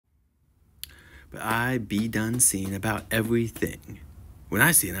but I be done seeing about everything when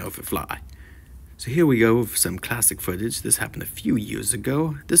I see an elephant fly. So here we go with some classic footage. This happened a few years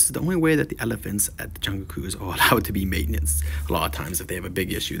ago. This is the only way that the elephants at the Jungle Cruise are allowed to be maintenance. A lot of times if they have a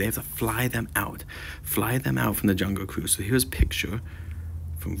big issue, they have to fly them out from the Jungle Cruise. So here's a picture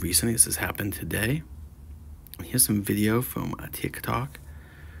from recently. This has happened today. And here's some video from a TikTok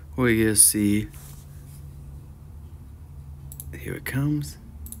where you see, here it comes.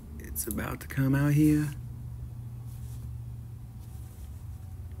 It's about to come out here.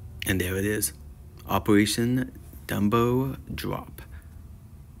 And there it is. Operation Dumbo Drop.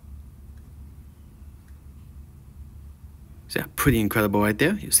 So yeah, pretty incredible right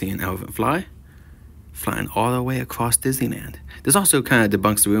there. You're seeing an elephant flying all the way across Disneyland. This also kind of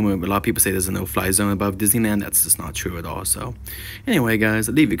debunks the rumor, but a lot of people say there's a no-fly zone above Disneyland. That's just not true at all. So anyway, guys,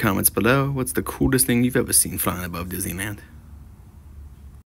 leave your comments below. What's the coolest thing you've ever seen flying above Disneyland?